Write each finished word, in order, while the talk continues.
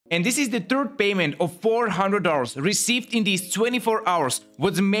And this is the third payment of $400 received in these 24 hours,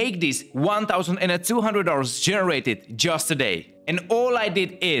 what make this $1,200 generated just today. And all I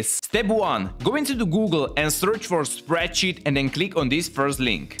did is, step 1, go into the Google and search for spreadsheet and then click on this first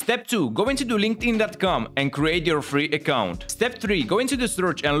link. Step 2, go into the linkedin.com and create your free account. Step 3, go into the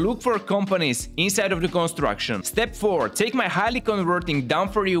search and look for companies inside of the construction. Step 4, take my highly converting done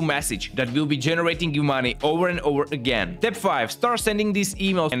for you message that will be generating you money over and over again. Step 5, start sending these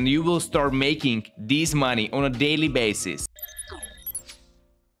emails and you will start making this money on a daily basis.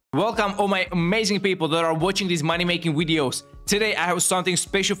 Welcome all my amazing people that are watching these money making videos. Today I have something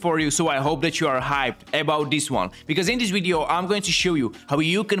special for you, so I hope that you are hyped about this one. Because in this video I'm going to show you how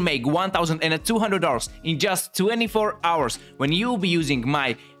you can make $1,200 in just 24 hours when you will be using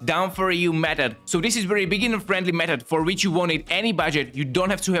my done for you method. So this is very beginner friendly method for which you won't need any budget, you don't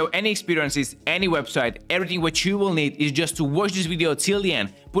have to have any experiences, any website. Everything what you will need is just to watch this video till the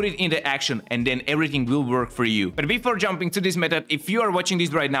end, put it into action, and then everything will work for you. But before jumping to this method, if you are watching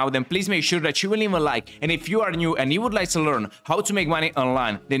this right now, then please make sure that you will leave a like. And if you are new and you would like to learn how to make money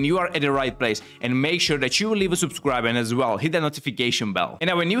online, then you are at the right place. And make sure that you will leave a subscribe and as well hit the notification bell. And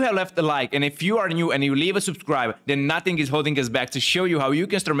now when you have left a like, and if you are new and you leave a subscribe, then nothing is holding us back to show you how you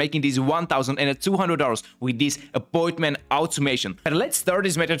can start making these $1,200 with this appointment automation. But let's start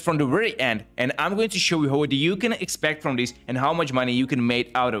this method from the very end, and I'm going to show you what you can expect from this and how much money you can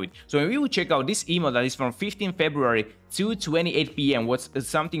make out of it. So when we will check out this email that is from 15 February to 28 p.m. what's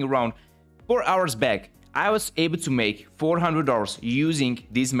something around 4 hours back, I was able to make $400 using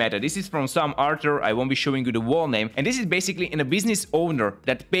this method. This is from some author, I won't be showing you the wall name, and this is basically a business owner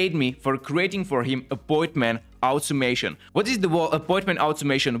that paid me for creating for him appointment automation. What is the wall appointment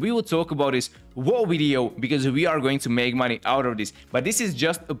automation? We will talk about this whole video because we are going to make money out of this. But this is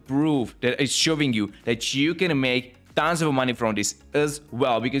just a proof that is showing you that you can make tons of money from this as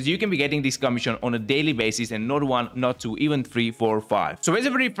well, because you can be getting this commission on a daily basis, and not one, not two, even 3, 4, 5. So as a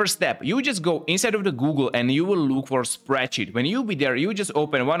very first step, you just go inside of the Google and you will look for spreadsheet. When you be there, you just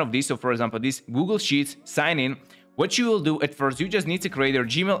open one of these. So for example, this Google Sheets, sign in. What you will do at first, you just need to create your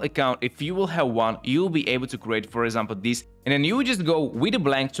Gmail account. If you will have one, you'll be able to create, for example, this, and then you just go with a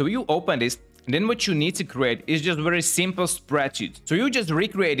blank. So you open this. And then what you need to create is just very simple spreadsheet. So you just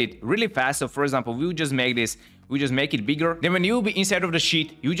recreate it really fast. So for example, we'll just make this, we just make it bigger. Then when you'll be inside of the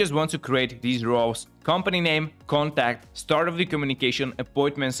sheet, you just want to create these rows: company name, contact, start of the communication,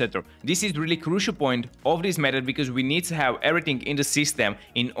 appointment setter. This is really crucial point of this method because we need to have everything in the system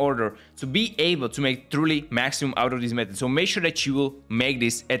in order to be able to make truly maximum out of this method. So make sure that you will make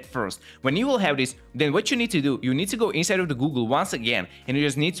this at first. When you will have this, then what you need to do, you need to go inside of the Google once again, and you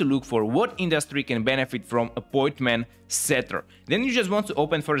just need to look for what industry can benefit from appointment setter. Then you just want to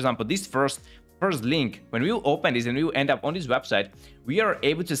open, for example, this first link. When we will open this and we will end up on this website, we are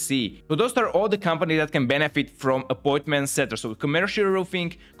able to see, so those are all the companies that can benefit from appointment setter. So commercial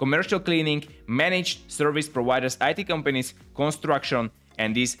roofing, commercial cleaning, managed service providers, IT companies, construction,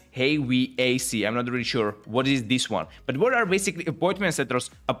 and this HVAC. I'm not really sure what is this one, but what are basically appointment setters?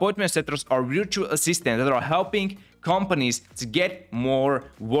 Appointment setters are virtual assistants that are helping companies to get more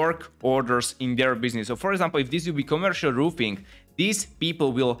work orders in their business. So for example, if this will be commercial roofing, these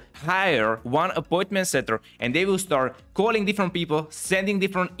people will hire one appointment setter and they will start calling different people, sending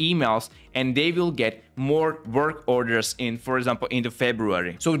different emails, and they will get more work orders in, for example, in the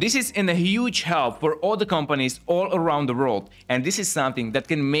February. So this is a huge help for all the companies all around the world. And this is something that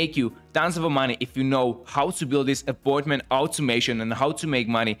can make you tons of money if you know how to build this appointment automation and how to make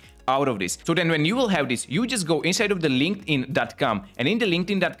money out of this. So then when you will have this, you just go inside of the linkedin.com, and in the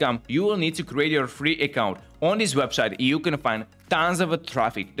linkedin.com, you will need to create your free account. On this website, you can find tons of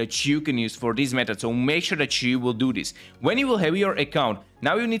traffic that you can use for this method. So make sure that you will do this. When you will have your account,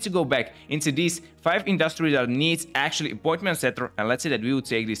 now you need to go back into these 5 industries that needs actually appointment setter. And let's say that we will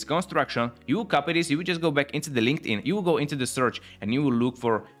take this construction, you will copy this, you will just go back into the LinkedIn, you will go into the search and you will look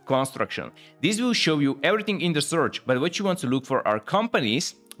for construction. This will show you everything in the search, but what you want to look for are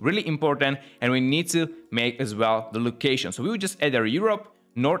companies, really important, and we need to make as well the location. So we will just add Europe,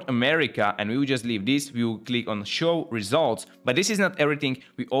 North America, and we will just leave this. We will click on show results, but this is not everything.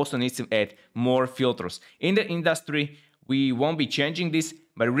 We also need to add more filters. In the industry, we won't be changing this,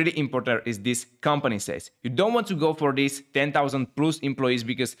 but really important is this company size. You don't want to go for these 10,000 plus employees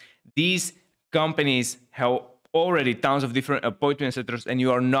because these companies have already tons of different appointment setters and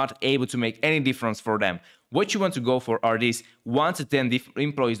you are not able to make any difference for them. What you want to go for are these 1 to 10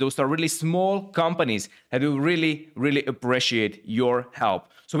 employees. Those are really small companies that will really appreciate your help.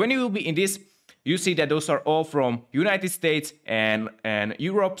 So when you will be in this You see that those are all from United States and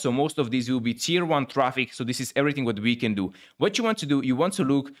Europe. So most of these will be tier 1 traffic. So this is everything what we can do. What you want to do, you want to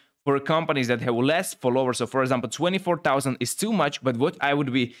look for companies that have less followers. So for example, 24,000 is too much, but what I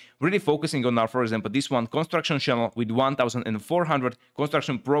would be really focusing on now, for example, this one, construction channel with 1,400,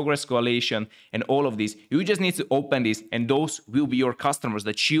 construction progress coalition, and all of these. You just need to open this, and those will be your customers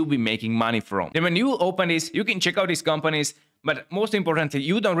that you'll be making money from. Then when you open this, you can check out these companies. But most importantly,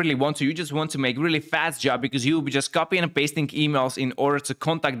 you don't really want to. You just want to make really fast job, because you'll be just copying and pasting emails in order to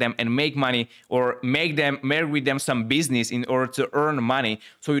contact them and make money, or make with them some business in order to earn money.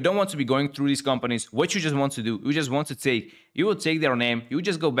 So you don't want to be going through these companies. What you just want to do, you just want to you will take their name, you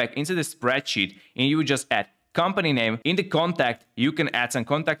just go back into the spreadsheet, and you just add company name. In the contact, you can add some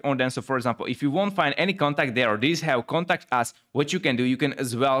contact on them. So for example, if you won't find any contact there, or these have contact us, what you can do, you can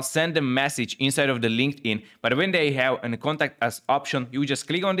as well send a message inside of the LinkedIn. But when they have a contact us option, you just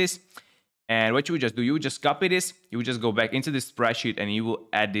click on this, and what you just do, you just copy this, you just go back into the spreadsheet, and you will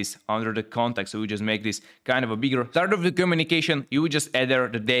add this under the contact. So you just make this kind of a bigger start of the communication. You will just add there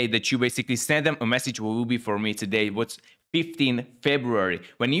the day that you basically send them a message. What will be for me today, what's 15 February.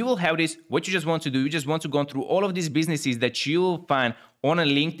 When you will have this, what you just want to do, you just want to go through all of these businesses that you will find on a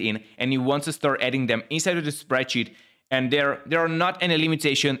LinkedIn, and you want to start adding them inside of the spreadsheet. And there are not any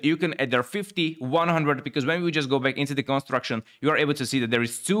limitation. You can add there 50, 100, because when we just go back into the construction, you are able to see that there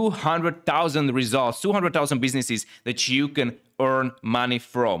is 200,000 results, 200,000 businesses that you can earn money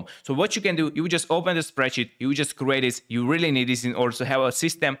from. So what you can do, you just open the spreadsheet, you just create this. You really need this in order to have a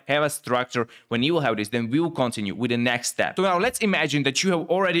system, have a structure. When you will have this, then we will continue with the next step. So now let's imagine that you have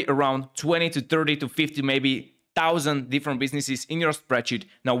already around 20 to 30 to 50, maybe 1,000 different businesses in your spreadsheet.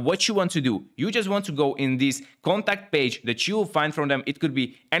 Now what you want to do, you just want to go in this contact page that you will find from them. It could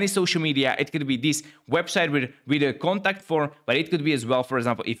be any social media, it could be this website with a contact form, but it could be as well, for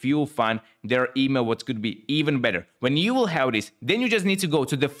example, if you will find their email, what could be even better. When you will have this, then you just need to go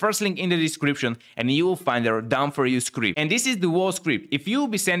to the first link in the description, and you will find their done for you script. And this is the whole script. If you will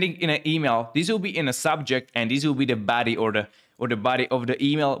be sending in an email, this will be in a subject, and this will be the body or the body of the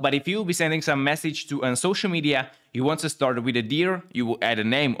email. But if you will be sending some message to on social media, you want to start with a dear, you will add a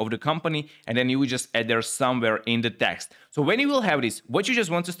name of the company, and then you will just add there somewhere in the text. So when you will have this, what you just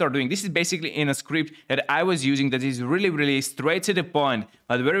want to start doing, this is basically in a script that I was using that is really straight to the point,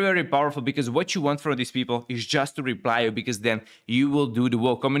 but very powerful, because what you want from these people is just to reply you, because then you will do the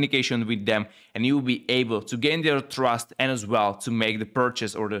whole communication with them, and you will be able to gain their trust, and as well to make the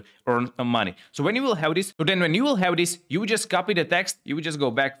purchase or to earn some money. So when you will have this, you will just copy the text, you will just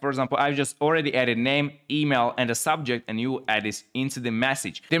go back. For example, I just already added name, email, and a subject, and you will add this into the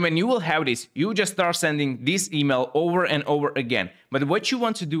message. Then when you will have this, you just start sending this email over and over again. But what you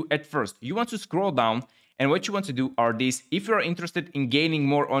want to do at first, you want to scroll down, and what you want to do are these. If you are interested in gaining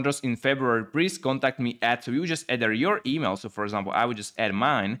more orders in February, please contact me at. So you just add there your email. So for example, I would just add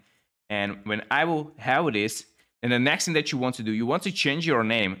mine, and when I will have this, and the next thing that you want to do, you want to change your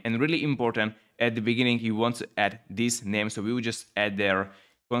name, and really important, at the beginning you want to add this name. So we will just add there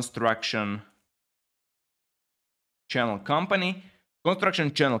construction channel company.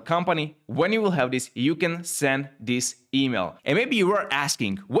 When you will have this, you can send this email. And maybe you are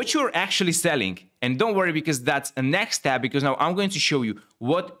asking what you're actually selling. And don't worry, because that's a next step, because now I'm going to show you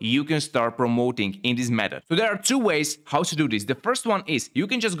what you can start promoting in this method. So there are two ways how to do this. The first one is you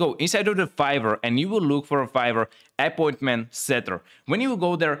can just go inside of the Fiverr, and you will look for a Fiverr appointment setter. When you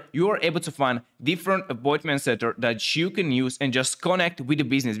go there, you are able to find different appointment setter that you can use and just connect with the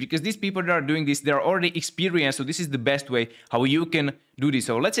business, because these people that are doing this, they're already experienced. So this is the best way how you can do this.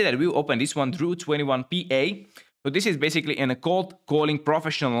 So let's say that we open this one, Drew 21 PA. So this is basically a cold calling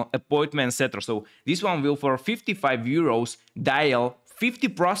professional appointment setter. So this one will, for 55 euros, dial 50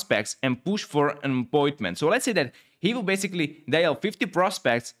 prospects and push for an appointment. So let's say that he will basically dial 50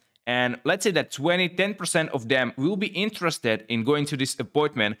 prospects, and let's say that 10% of them will be interested in going to this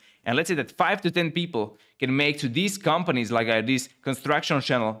appointment. And let's say that 5 to 10 people can make to these companies, like this construction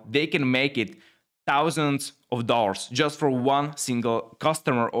channel, they can make it thousands of dollars just for one single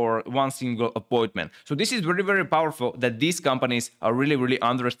customer or one single appointment. So this is very powerful that these companies are really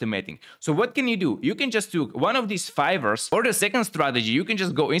underestimating. So what can you do? You can just do one of these Fiverrs, or the second strategy, you can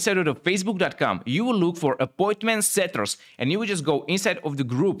just go inside of the facebook.com. You will look for appointment setters, and you will just go inside of the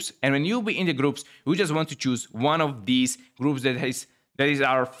groups. And when you'll be in the groups, you just want to choose one of these groups that is that is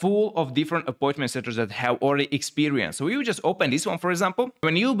are full of different appointment setters that have already experience. So you just open this one, for example.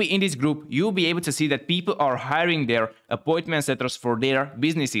 When you'll be in this group, you'll be able to see that people are hiring their appointment setters for their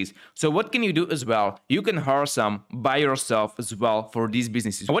businesses. So what can you do as well? You can hire some by yourself as well for these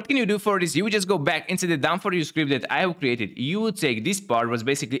businesses. What can you do for this? You would just go back into the done for you script that I have created. You would take this part was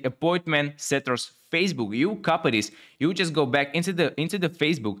basically appointment setters Facebook. You copy this. You just go back into the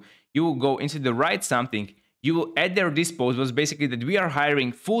Facebook. You will go into the write something. You will add there this post was basically that we are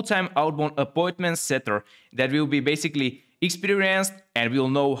hiring full-time outbound appointment setter that will be basically experienced and will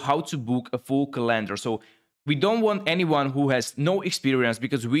know how to book a full calendar. So we don't want anyone who has no experience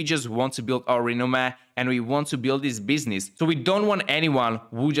because we just want to build our resume and we want to build this business. So we don't want anyone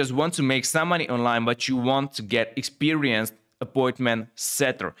who just wants to make some money online, but you want to get experienced appointment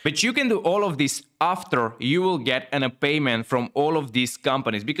setter. But you can do all of this after you will get a payment from all of these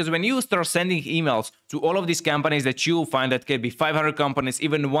companies, because when you start sending emails to all of these companies that you will find, that can be 500 companies,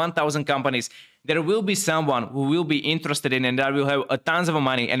 even 1,000 companies, there will be someone who will be interested in and that will have a tons of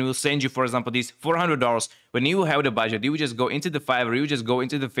money and will send you, for example, this $400. When you have the budget, you just go into the Fiverr, you just go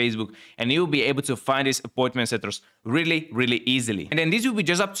into the Facebook, and you'll be able to find these appointment setters really, really easily. And then this will be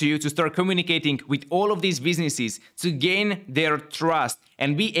just up to you to start communicating with all of these businesses to gain their trust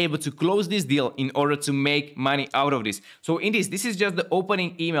and be able to close this deal in order to make money out of this. So in this is just the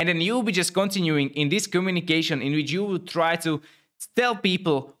opening email, and then you'll be just continuing in this communication in which you will try to tell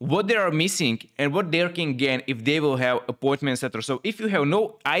people what they are missing and what they can gain if they will have appointment setter. So if you have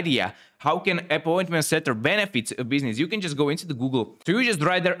no idea how can appointment setter benefit a business, you can just go into the Google. So you just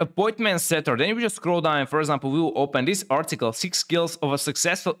write there appointment setter, then you just scroll down and for example, we will open this article, 6 skills of a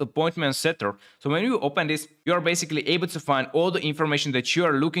successful appointment setter. So when you open this, you are basically able to find all the information that you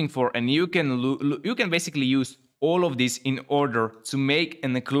are looking for, and you can basically use all of this in order to make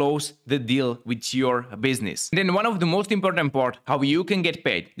and close the deal with your business. And then one of the most important part, how you can get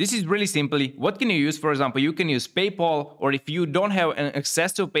paid. This is really simply, what can you use? For example, you can use PayPal, or if you don't have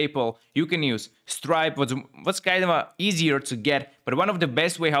access to PayPal, you can use Stripe, what's kind of easier to get. But one of the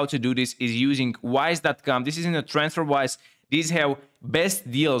best way how to do this is using Wise.com. This is in a TransferWise. These have best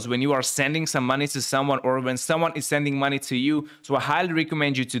deals when you are sending some money to someone or when someone is sending money to you. So I highly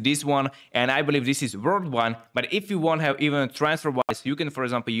recommend you to this one, and I believe this is worth one. But if you want to have even TransferWise, you can, for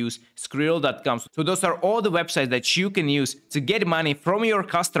example, use Skrill.com. So those are all the websites that you can use to get money from your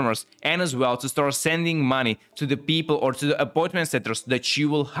customers and as well to start sending money to the people or to the appointment setters that you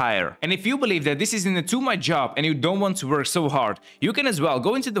will hire. And if you believe that this isn't too much job and you don't want to work so hard, you can as well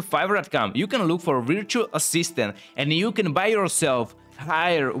go into the Fiverr.com. You can look for a virtual assistant and you can by yourself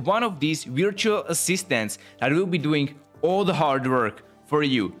hire one of these virtual assistants that will be doing all the hard work for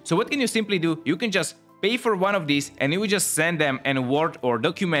you. So what can you simply do? You can just pay for one of these and you would just send them a Word or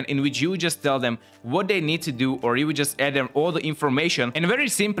document in which you just tell them what they need to do, or you would just add them all the information, and very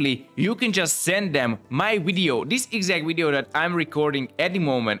simply you can just send them my video, this exact video that I'm recording at the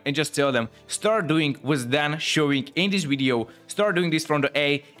moment, and just tell them start doing what's done showing in this video, start doing this from the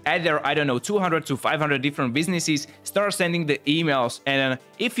A, add there, I don't know, 200 to 500 different businesses, start sending the emails, and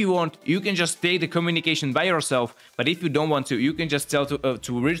if you want, you can just take the communication by yourself, but if you don't want to, you can just tell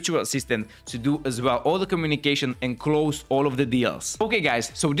to virtual assistant to do as well all the communication and close all of the deals. Okay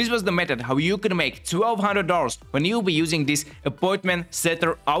guys, so this was the method how you can make $1,200 when you'll be using this appointment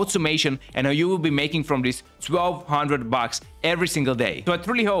setter automation, and how you will be making from this $1,200 every single day. So I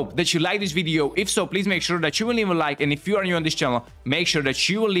truly hope that you like this video. If so, please make sure that you will leave a like, and if you are new on this channel, make sure that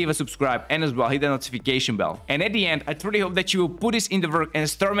you will leave a subscribe and as well hit the notification bell. And at the end, I truly hope that you will put this in the work and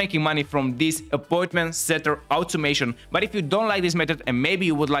start making money from this appointment setter automation. But if you don't like this method and maybe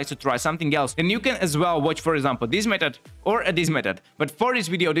you would like to try something else, then you can as well watch, for example, this method or this method. But for this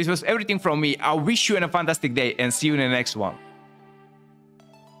video, this was everything from me. I wish you a fantastic day and see you in the next one.